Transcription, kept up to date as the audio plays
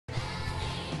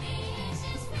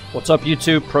What's up,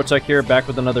 YouTube? Protech here, back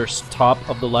with another top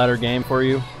of the ladder game for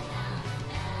you.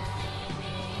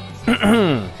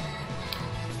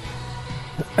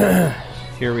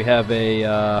 Here we have a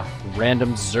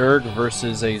random Zerg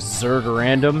versus a Zerg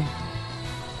random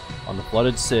on the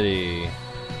Flooded City.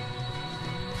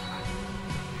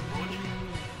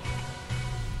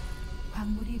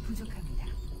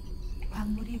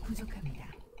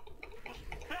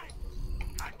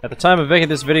 At the time of making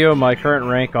this video, my current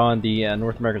rank on the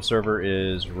North American server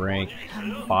is rank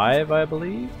 5, I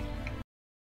believe.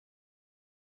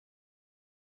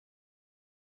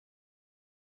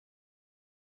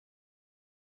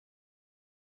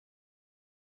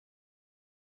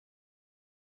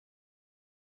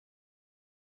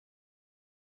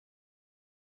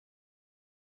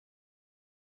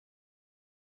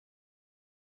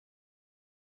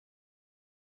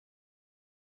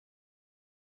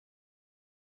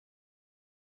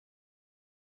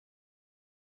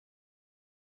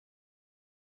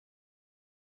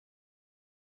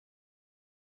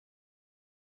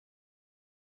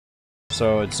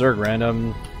 So it's Zerg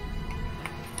random,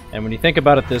 and when you think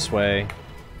about it this way,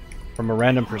 from a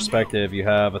random perspective, you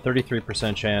have a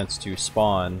 33% chance to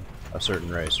spawn a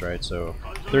certain race, right? So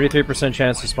 33%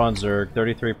 chance to spawn Zerg,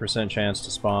 33% chance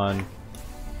to spawn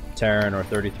Terran, or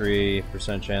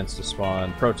 33% chance to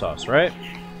spawn Protoss, right?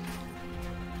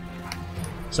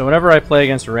 So whenever I play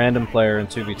against a random player in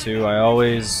 2v2,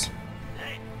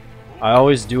 I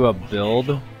always do a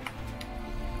build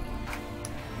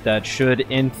that should,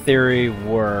 in theory,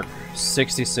 work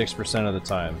 66% of the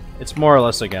time. It's more or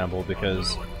less a gamble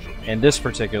because in this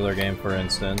particular game, for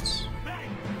instance,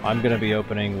 I'm going to be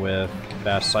opening with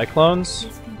fast Cyclones,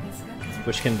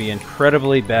 which can be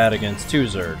incredibly bad against 2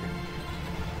 Zerg.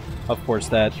 Of course,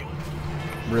 that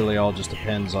really all just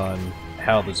depends on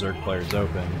how the Zerg players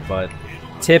open, but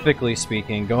typically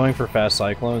speaking, going for fast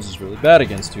Cyclones is really bad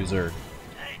against 2 Zerg.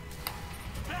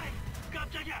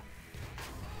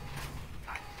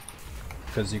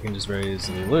 Because you can just very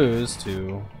easily lose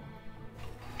to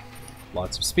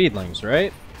lots of speedlings,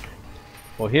 right?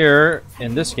 Well, here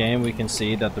in this game we can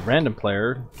see that the random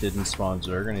player didn't spawn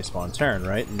Zerg and he spawned Terran,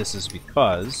 right? And this is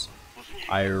because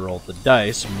I rolled the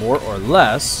dice more or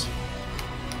less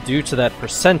due to that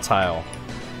percentile.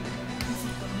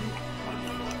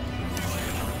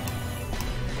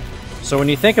 So when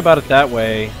you think about it that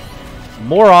way,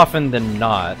 more often than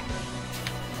not,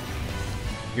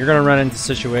 you're going to run into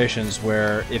situations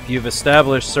where if you've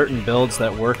established certain builds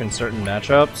that work in certain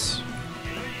matchups,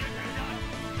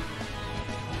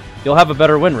 you'll have a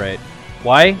better win rate.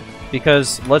 Why?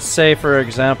 Because let's say, for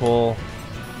example,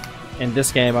 in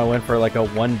this game I went for like a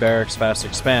 1 barracks fast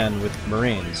expand with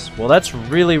Marines. Well, that's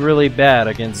really, really bad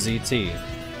against ZT.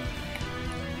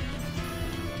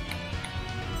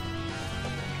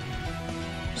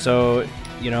 So,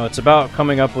 you know, it's about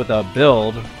coming up with a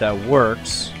build that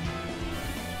works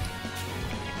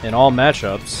in all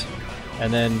matchups,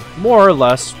 and then more or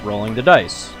less rolling the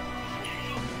dice.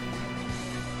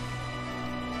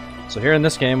 So here in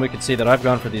this game we can see that I've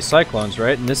gone for these Cyclones,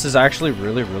 right? And this is actually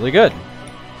really, really good.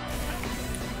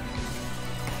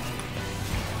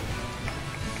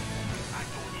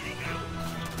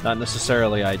 Not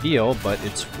necessarily ideal, but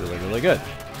it's really, really good.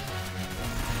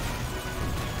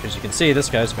 As you can see, this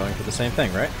guy's going for the same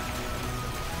thing, right?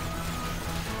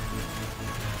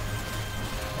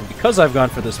 Because I've gone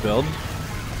for this build,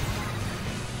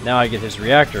 now I get his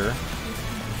reactor,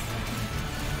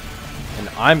 and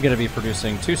I'm going to be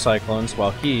producing 2 Cyclones while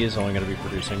he is only going to be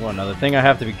producing 1. Now the thing I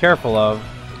have to be careful of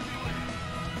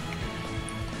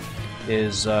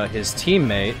is his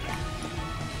teammate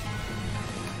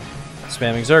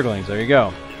spamming Zerglings. There you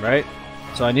go, right?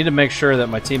 So I need to make sure that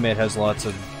my teammate has lots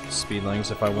of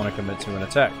speedlings if I want to commit to an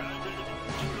attack.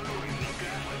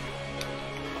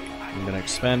 I'm going to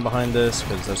expand behind this,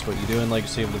 because that's what you do in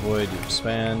Legacy of the Void, you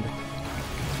expand.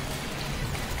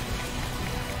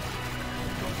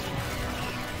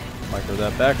 Micro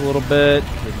that back a little bit,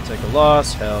 didn't take a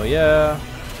loss, hell yeah,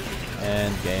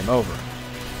 and game over.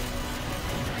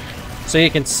 So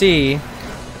you can see,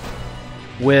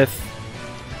 with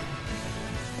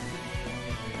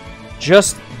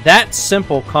just that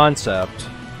simple concept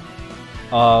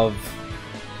of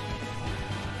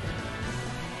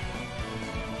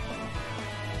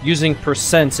using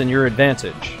percents in your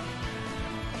advantage,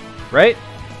 right?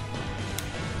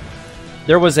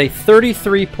 There was a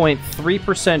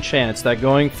 33.3% chance that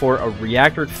going for a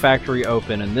reactor factory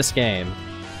open in this game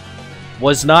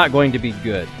was not going to be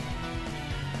good.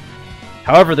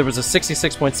 However, there was a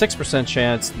 66.6%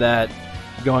 chance that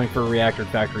going for a reactor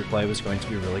factory play was going to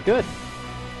be really good.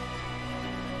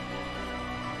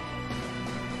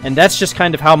 And that's just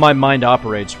kind of how my mind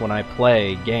operates when I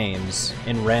play games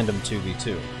in random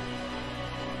 2v2.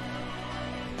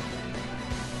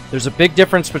 There's a big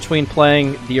difference between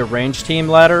playing the arranged team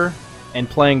ladder and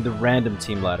playing the random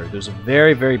team ladder. There's a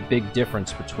very, very big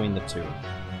difference between the two.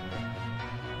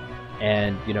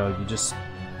 And, you know, you just...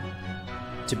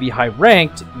 to be high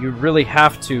ranked, you really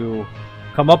have to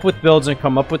come up with builds and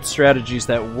come up with strategies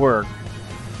that work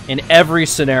in every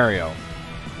scenario.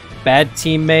 Bad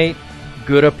teammate,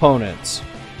 good opponents.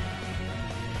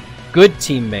 Good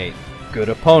teammate, good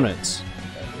opponents.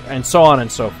 And so on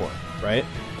and so forth, right?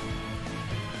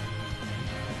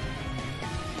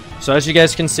 So as you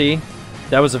guys can see,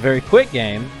 that was a very quick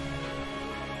game,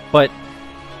 but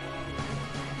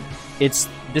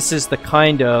this is the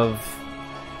kind of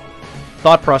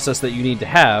thought process that you need to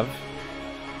have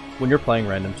when you're playing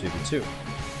random 2v2.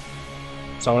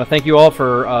 So I want to thank you all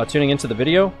for tuning into the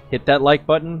video. Hit that like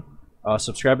button.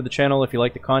 Subscribe to the channel if you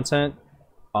like the content.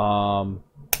 And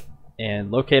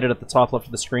located at the top left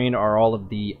of the screen are all of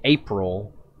the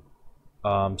April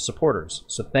supporters.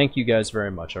 So thank you guys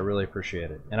very much. I really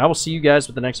appreciate it. And I will see you guys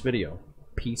with the next video.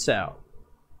 Peace out.